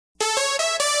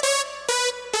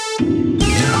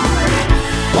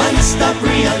One Stop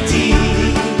Realty,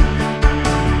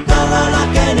 todo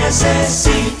lo que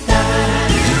necesitas.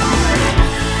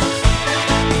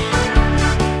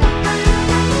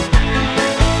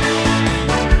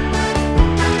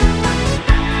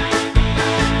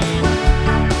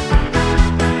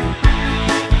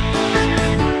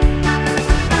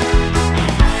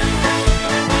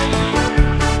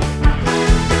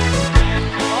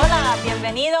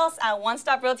 A One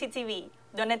Stop Realty TV,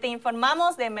 donde te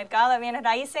informamos del mercado de bienes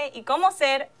raíces y cómo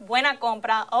hacer buena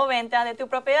compra o venta de tu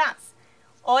propiedad.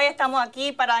 Hoy estamos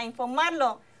aquí para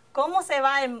informarlo cómo se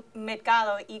va el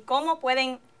mercado y cómo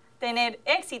pueden tener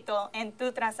éxito en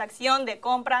tu transacción de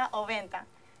compra o venta.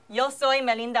 Yo soy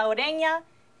Melinda Ureña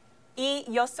y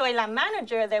yo soy la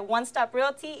manager de One Stop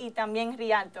Realty y también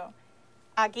Realtor.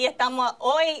 Aquí estamos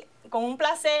hoy con un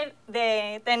placer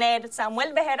de tener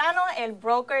Samuel Bejarano, el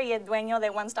broker y el dueño de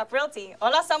One Stop Realty.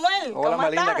 Hola Samuel, ¿cómo estás?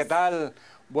 Melinda, ¿qué tal?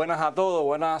 Buenas a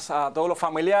todos los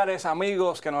familiares,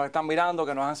 amigos que nos están mirando,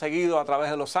 que nos han seguido a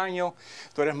través de los años.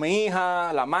 Tú eres mi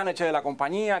hija, la manager de la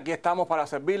compañía. Aquí estamos para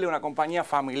servirle, una compañía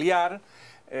familiar.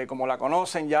 Como la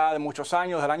conocen ya de muchos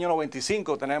años, del año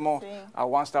 95 tenemos a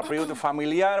One Stop Realty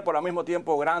familiar, pero al mismo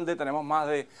tiempo grande. Tenemos más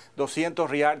de 200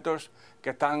 realtors que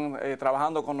están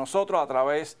trabajando con nosotros a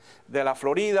través de la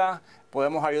Florida.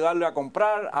 Podemos ayudarle a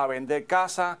comprar, a vender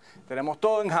casa. Tenemos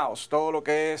todo in-house, todo lo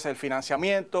que es el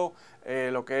financiamiento,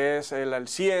 lo que es el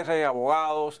cierre,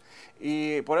 abogados.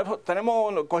 Y por eso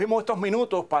cogimos estos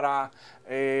minutos para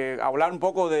hablar un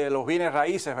poco de los bienes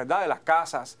raíces, ¿verdad? De las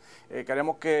casas.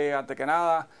 Queremos que, antes que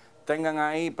nada, tengan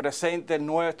ahí presente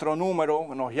nuestro número.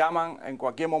 Nos llaman en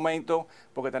cualquier momento,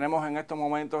 porque tenemos en estos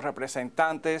momentos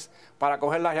representantes para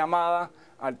coger las llamadas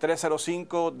al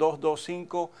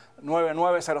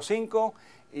 305-225-9905.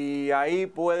 Y ahí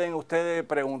pueden ustedes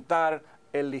preguntar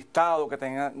el listado que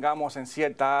tengamos en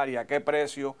cierta área, qué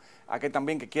precio, a qué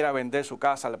también que quiera vender su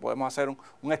casa. Le podemos hacer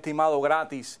un estimado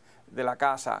gratis de la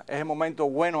casa. Es el momento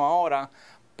bueno ahora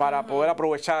para poder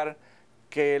aprovechar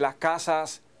que las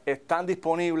casas están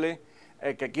disponibles,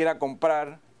 el que quiera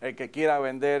comprar, el que quiera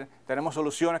vender. Tenemos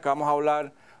soluciones que vamos a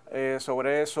hablar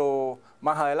sobre eso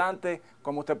más adelante,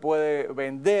 cómo usted puede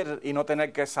vender y no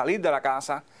tener que salir de la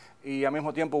casa y al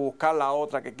mismo tiempo buscar la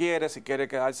otra que quiere, si quiere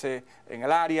quedarse en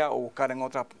el área o buscar en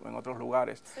otros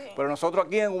lugares. Sí. Pero nosotros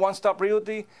aquí en One Stop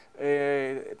Realty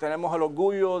tenemos el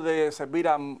orgullo de servir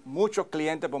a muchos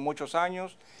clientes por muchos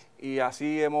años y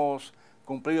así hemos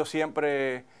cumplido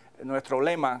siempre nuestro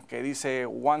lema que dice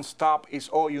One Stop is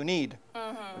all you need,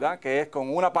 ¿verdad? Que es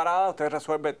con una parada usted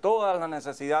resuelve todas las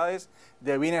necesidades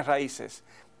de bienes raíces.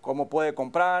 Cómo puede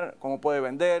comprar, cómo puede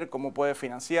vender, cómo puede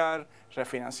financiar,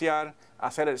 refinanciar,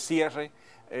 hacer el cierre,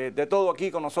 de todo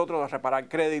aquí con nosotros, reparar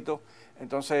crédito.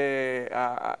 Entonces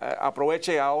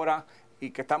aproveche ahora y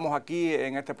que estamos aquí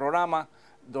en este programa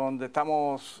donde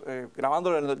estamos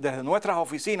grabando desde nuestras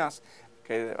oficinas,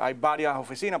 que hay varias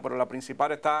oficinas, pero la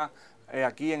principal está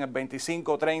aquí en el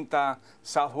 2530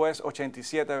 Southwest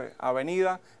 87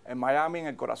 Avenida, en Miami, en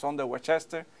el corazón de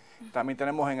Westchester. También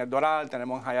tenemos en El Doral,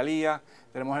 tenemos en Hialeah,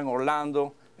 tenemos en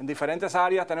Orlando. En diferentes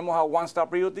áreas tenemos a One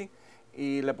Stop Realty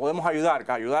y le podemos ayudar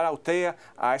a usted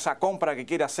a esa compra que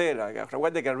quiere hacer.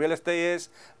 Recuerde que el real estate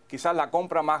es quizás la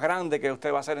compra más grande que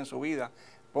usted va a hacer en su vida.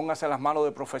 Póngase en las manos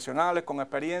de profesionales con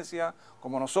experiencia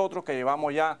como nosotros, que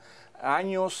llevamos ya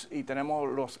años y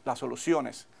tenemos las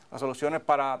soluciones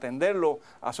para atenderlo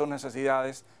a sus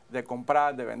necesidades de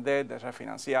comprar, de vender, de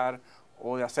refinanciar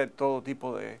o de hacer todo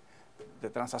tipo de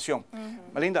transacción.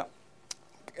 Melinda,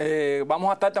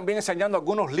 vamos a estar también enseñando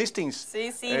algunos listings.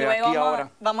 Sí, luego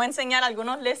vamos a enseñar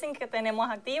algunos listings que tenemos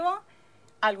activos,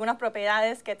 algunas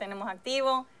propiedades que tenemos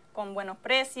activos, con buenos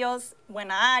precios,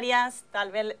 buenas áreas,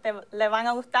 tal vez le van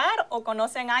a gustar o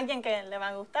conocen a alguien que le va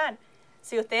a gustar.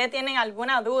 Si ustedes tienen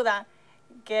alguna duda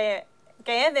que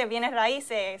es de bienes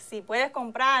raíces, si puedes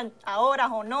comprar ahora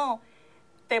o no,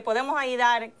 te podemos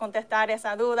ayudar a contestar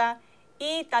esa duda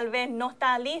y tal vez no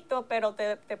está listo, pero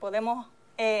te podemos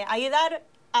ayudar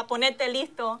a ponerte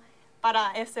listo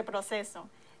para ese proceso.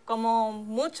 Como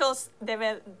muchos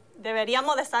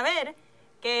deberíamos de saber,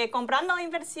 que comprando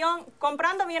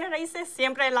bienes raíces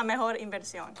siempre es la mejor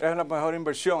inversión. Es la mejor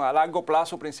inversión, a largo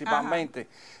plazo principalmente.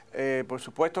 Por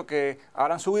supuesto que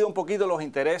ahora han subido un poquito los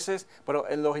intereses, pero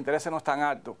los intereses no están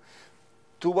altos.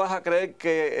 Tú vas a creer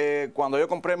que cuando yo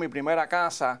compré mi primera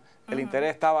casa, el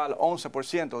interés estaba al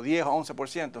 11%, 10 o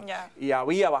 11%, y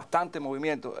había bastante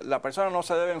movimiento. La persona no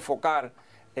se debe enfocar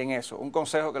en eso. Un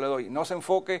consejo que le doy, no se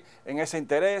enfoque en ese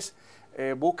interés,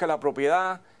 busque la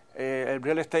propiedad, El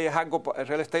real estate es algo, el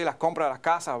real estate, las compras de las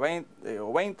casas o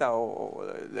venta o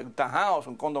de un townhouse,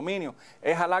 un condominio,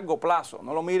 es a largo plazo.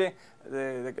 No lo mire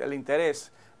el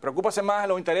interés. Preocúpese más en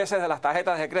los intereses de las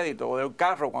tarjetas de crédito o del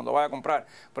carro cuando vaya a comprar.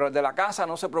 Pero el de la casa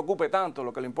no se preocupe tanto.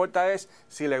 Lo que le importa es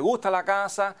si le gusta la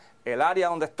casa, el área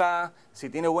donde está, si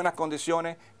tiene buenas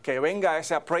condiciones, que venga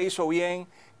ese appraisal bien,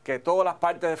 que todas las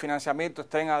partes de financiamiento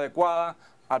estén adecuadas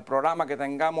al programa que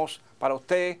tengamos para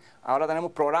usted. Ahora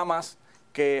tenemos programas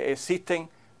que existen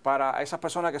para esas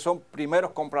personas que son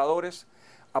primeros compradores.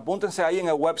 Apúntense ahí en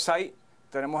el website.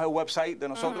 Tenemos el website de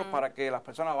nosotros para que las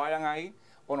personas vayan ahí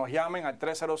o nos llamen al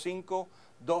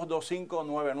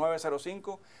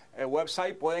 305-225-9905. El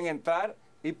website pueden entrar,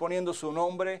 ir poniendo su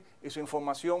nombre y su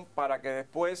información para que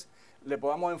después le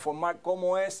podamos informar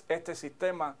cómo es este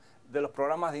sistema de los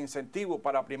programas de incentivo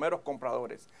para primeros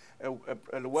compradores.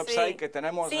 El website que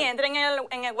tenemos... Sí, entren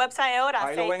en el website ahora.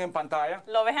 Ahí lo ven en pantalla.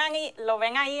 Lo ven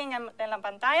ahí en la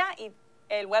pantalla y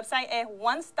el website es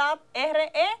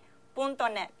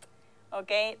onestopre.net.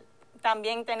 ¿Okay?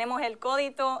 También tenemos el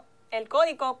código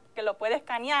que lo puede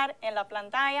escanear en la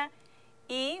pantalla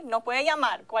y nos puede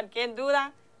llamar. Cualquier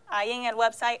duda, ahí en el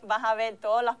website vas a ver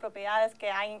todas las propiedades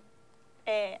que hay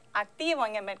activo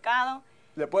en el mercado.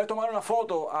 Le puedes tomar una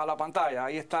foto a la pantalla.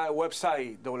 Ahí está el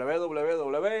website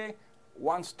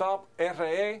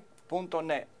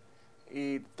www.onestopre.net.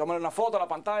 Y tomen una foto a la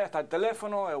pantalla, está el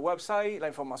teléfono, el website, la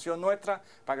información nuestra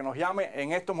para que nos llame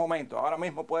en estos momentos. Ahora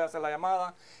mismo puede hacer la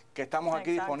llamada, que estamos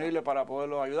aquí disponibles para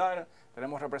poderlos ayudar.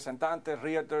 Tenemos representantes,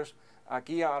 realtors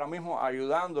aquí ahora mismo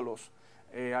ayudándolos.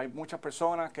 Hay muchas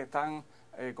personas que están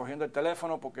cogiendo el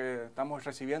teléfono porque estamos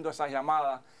recibiendo esas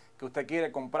llamadas que usted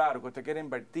quiere comprar, que usted quiere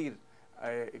invertir,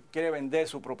 quiere vender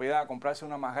su propiedad, comprarse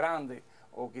una más grande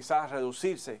o quizás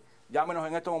reducirse. Llámenos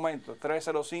en estos momentos,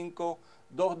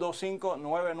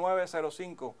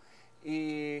 305-225-9905.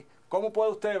 ¿Y cómo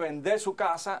puede usted vender su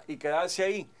casa y quedarse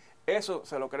ahí? Eso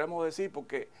se lo queremos decir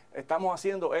porque estamos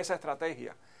haciendo esa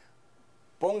estrategia.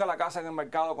 Ponga la casa en el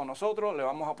mercado con nosotros, le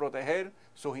vamos a proteger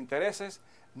sus intereses.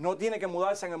 No tiene que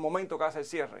mudarse en el momento que hace el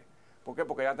cierre. ¿Por qué?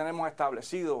 Porque ya tenemos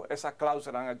establecido esas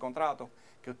cláusulas en el contrato,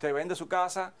 que usted vende su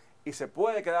casa y se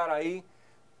puede quedar ahí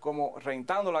como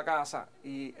rentando la casa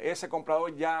y ese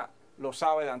comprador ya lo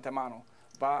sabe de antemano.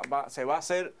 Se va a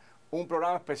hacer un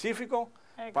programa específico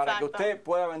para que usted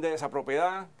pueda vender esa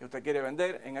propiedad que usted quiere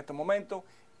vender en este momento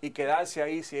y quedarse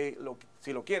ahí si lo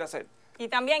quiere hacer. Y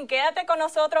también quédate con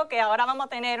nosotros que ahora vamos a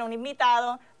tener un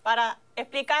invitado para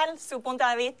explicar su punto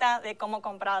de vista de cómo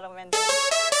comprar o vender.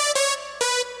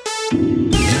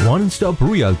 One Stop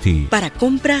Realty. Para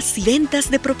compras y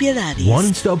ventas de propiedades. One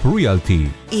Stop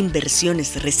Realty.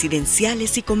 Inversiones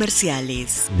residenciales y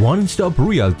comerciales. One Stop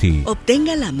Realty.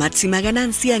 Obtenga la máxima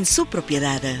ganancia en su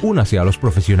propiedad. Únase a los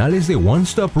profesionales de One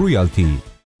Stop Realty.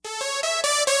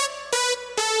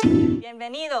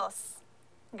 Bienvenidos.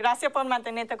 Gracias por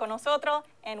mantenerte con nosotros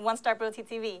en One Stop Realty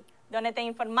TV, donde te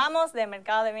informamos del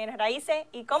mercado de bienes raíces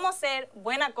y cómo hacer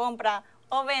buena compra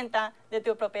o venta de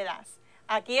tu propiedad.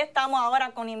 Aquí estamos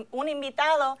ahora con un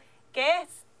invitado que es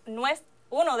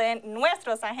uno de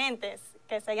nuestros agentes,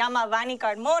 que se llama Vani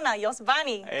Carmona.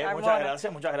 Vani Carmona.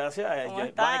 Muchas gracias.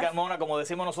 Vani Carmona, como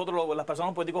decimos nosotros, las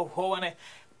personas políticos jóvenes,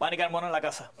 Vani Carmona en la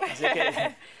casa. Así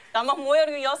que estamos muy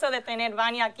orgullosos de tener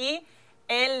Vani aquí.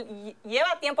 Él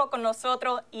lleva tiempo con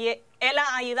nosotros y él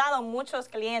ha ayudado a muchos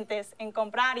clientes en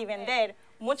comprar y vender.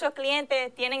 Muchos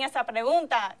clientes tienen esa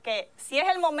pregunta, que si es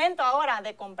el momento ahora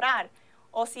de comprar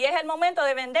o si es el momento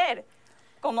de vender.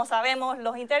 Como sabemos,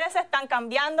 los intereses están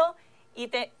cambiando y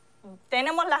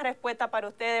tenemos la respuesta para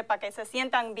ustedes para que se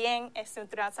sientan bien en su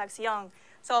transacción.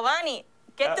 So, Vani,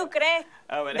 ¿qué tú crees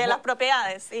de las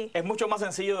propiedades? Sí. Es mucho más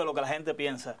sencillo de lo que la gente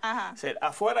piensa. O sea,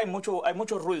 afuera hay mucho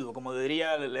ruido, como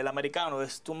diría el americano,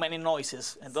 es too many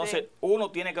noises. Entonces,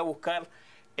 uno tiene que buscar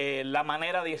la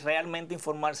manera de realmente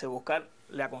informarse,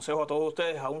 le aconsejo a todos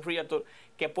ustedes, a un realtor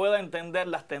que pueda entender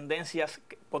las tendencias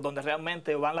por donde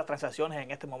realmente van las transacciones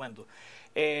en este momento.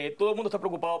 Todo el mundo está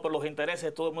preocupado por los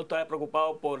intereses, todo el mundo está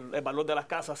preocupado por el valor de las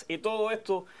casas y todo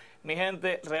esto, mi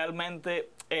gente, realmente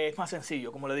es más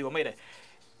sencillo. Como le digo, mire,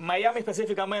 Miami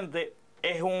específicamente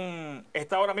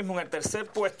está ahora mismo en el tercer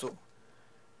puesto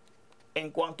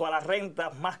en cuanto a las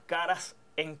rentas más caras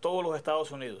en todos los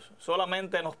Estados Unidos.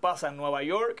 Solamente nos pasa en Nueva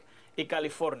York y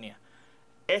California.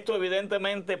 Esto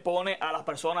evidentemente pone a las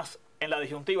personas en la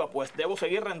disyuntiva, pues debo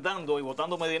seguir rentando y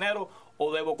botándome dinero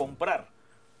o debo comprar.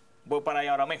 Voy para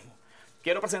allá ahora mismo.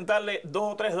 Quiero presentarle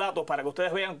 2 o 3 datos para que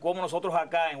ustedes vean cómo nosotros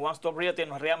acá en One Stop Realty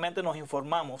realmente nos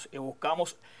informamos y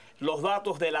buscamos los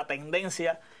datos de la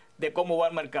tendencia de cómo va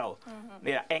el mercado.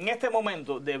 Mira, en este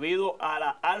momento, debido a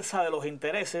la alza de los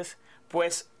intereses,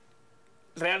 pues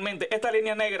realmente esta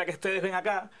línea negra que ustedes ven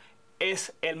acá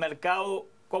es el mercado,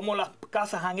 cómo las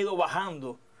casas han ido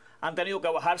bajando, han tenido que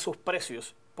bajar sus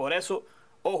precios. Por eso,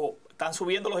 ojo, están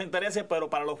subiendo los intereses, pero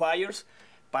para los buyers,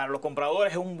 para los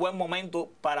compradores es un buen momento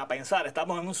para pensar.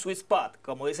 Estamos en un sweet spot,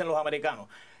 como dicen los americanos.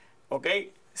 ¿Ok?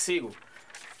 Sigo.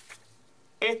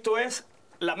 Esto es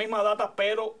la misma data,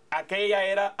 pero aquella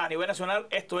era a nivel nacional,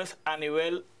 esto es a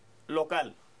nivel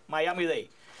local, Miami-Dade.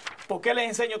 ¿Por qué les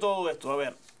enseño todo esto? A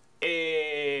ver,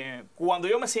 cuando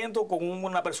yo me siento con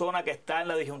una persona que está en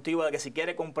la disyuntiva de que si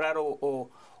quiere comprar o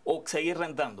seguir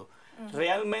rentando,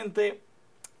 realmente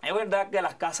es verdad que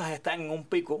las casas están en un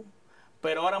pico,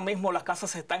 pero ahora mismo las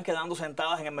casas se están quedando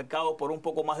sentadas en el mercado por un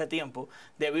poco más de tiempo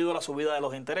debido a la subida de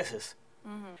los intereses.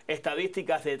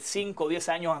 Estadísticas de 5 o 10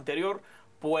 años anterior,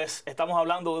 pues estamos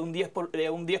hablando de un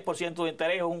 10% de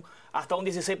interés, hasta un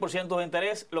 16% de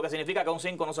interés, lo que significa que un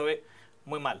 5 no se ve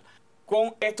muy mal.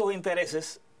 Con estos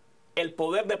intereses, el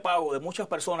poder de pago de muchas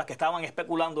personas que estaban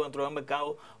especulando dentro del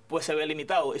mercado, pues se ve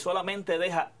limitado y solamente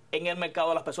deja en el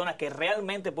mercado a las personas que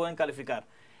realmente pueden calificar,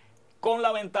 con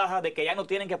la ventaja de que ya no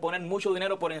tienen que poner mucho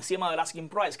dinero por encima del asking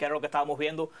price, que era lo que estábamos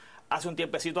viendo hace un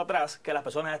tiempecito atrás, que las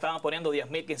personas estaban poniendo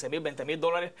 $10,000, $15,000,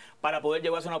 $20,000 para poder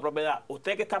llevarse una propiedad.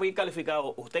 Usted que está bien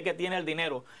calificado, usted que tiene el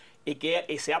dinero y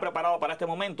se ha preparado para este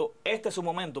momento, este es su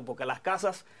momento, porque las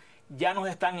casas ya no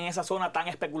están en esa zona tan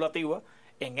especulativa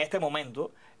en este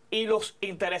momento y los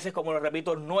intereses, como les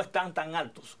repito, no están tan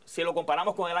altos. Si lo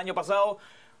comparamos con el año pasado,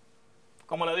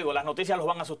 como les digo, las noticias los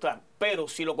van a asustar, pero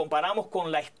si lo comparamos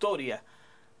con la historia,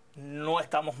 no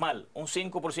estamos mal. Un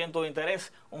 5% de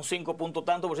interés, un 5 punto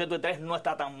tanto por ciento de interés no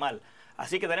está tan mal.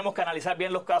 Así que tenemos que analizar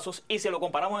bien los casos y si lo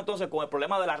comparamos entonces con el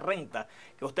problema de la renta,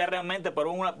 que usted realmente por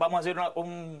vamos a decir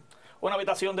una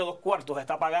habitación de 2 cuartos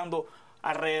está pagando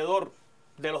alrededor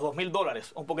de los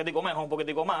 $2,000, un poquitico menos, un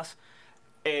poquitico más,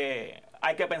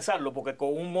 hay que pensarlo, porque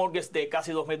con un mortgage de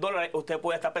casi $2,000 usted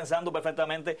puede estar pensando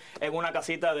perfectamente en una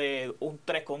casita de un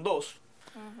 3,2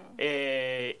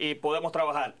 y podemos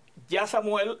trabajar. Ya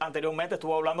Samuel anteriormente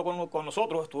estuvo hablando con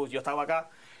nosotros, yo estaba acá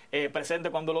presente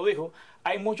cuando lo dijo.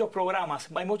 Hay muchos programas,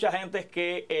 hay mucha gente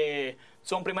que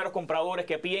son primeros compradores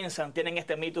que tienen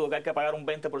este mito de que hay que pagar un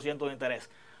 20% de interés.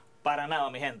 Para nada,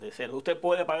 mi gente. Usted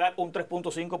puede pagar un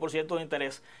 3.5% de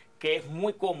interés, que es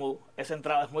muy cómodo, esa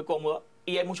entrada es muy cómoda,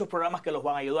 y hay muchos programas que los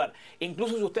van a ayudar.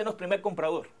 Incluso si usted no es primer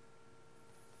comprador,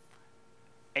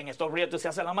 en Stop Realty se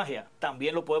hace la magia,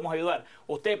 también lo podemos ayudar.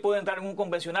 Usted puede entrar en un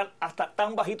convencional hasta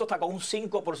tan bajito, hasta con un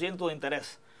 5% de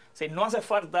interés. No hace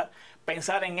falta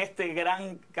pensar en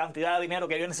gran cantidad de dinero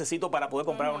que yo necesito para poder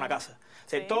comprar una casa.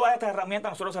 Todas estas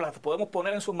herramientas nosotros se las podemos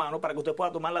poner en sus manos para que usted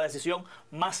pueda tomar la decisión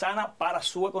más sana para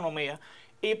su economía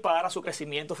y para su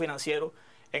crecimiento financiero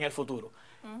en el futuro.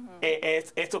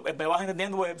 Esto, ¿me vas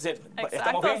entendiendo?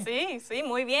 ¿Estamos bien? Sí,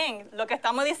 muy bien. Lo que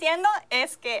estamos diciendo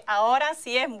es que ahora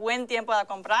sí es buen tiempo de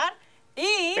comprar.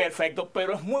 Perfecto,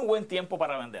 pero es muy buen tiempo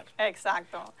para vender.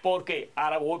 Exacto. Porque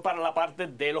ahora voy para la parte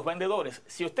de los vendedores.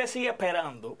 Si usted sigue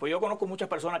esperando, pues yo conozco muchas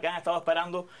personas que han estado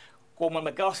esperando, como el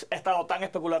mercado ha estado tan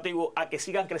especulativo, a que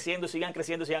sigan creciendo y sigan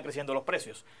creciendo y sigan creciendo los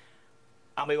precios.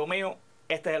 Amigo mío,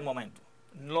 este es el momento.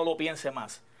 No lo piense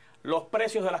más. Los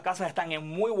precios de las casas están en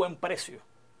muy buen precio.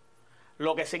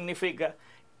 Lo que significa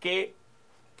que,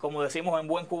 como decimos en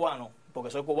buen cubano, porque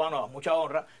soy cubano a mucha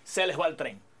honra, se les va el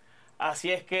tren.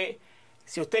 Así es que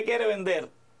si usted quiere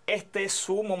vender, este es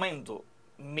su momento.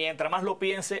 Mientras más lo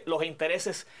piense, los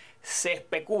intereses se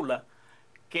especula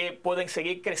que pueden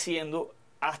seguir creciendo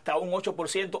hasta un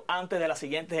 8% antes de las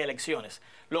siguientes elecciones.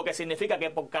 Lo que significa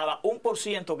que por cada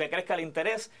 1% que crezca el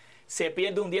interés, se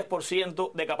pierde un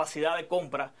 10% de capacidad de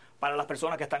compra para las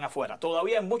personas que están afuera.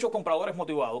 Todavía hay muchos compradores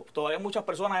motivados, todavía hay muchas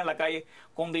personas en la calle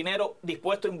con dinero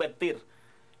dispuesto a invertir.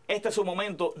 Este es su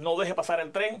momento, no deje pasar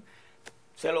el tren.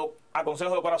 Se lo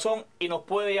aconsejo de corazón y nos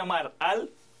puede llamar al...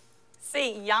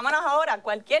 Sí, llámanos ahora.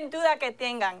 Cualquier duda que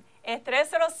tengan es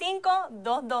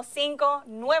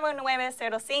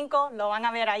 305-225-9905. Lo van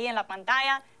a ver ahí en la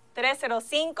pantalla.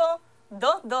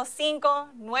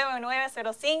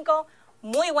 305-225-9905.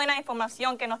 Muy buena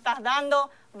información que nos estás dando,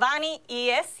 Vani, y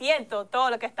es cierto todo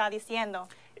lo que estás diciendo.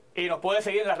 Y nos puede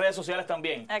seguir en las redes sociales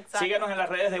también. Exacto. Síganos en las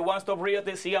redes de One Stop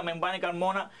Realty. Síganme en Vani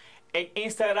Carmona en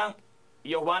Instagram.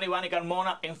 Giovanni Vani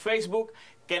Carmona en Facebook,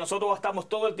 que nosotros gastamos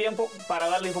todo el tiempo para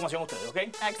darle información a ustedes, ¿ok?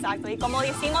 Exacto, y como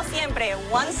decimos siempre,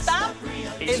 One Stop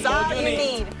is all you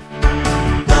need.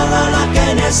 Todo lo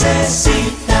que necesitas.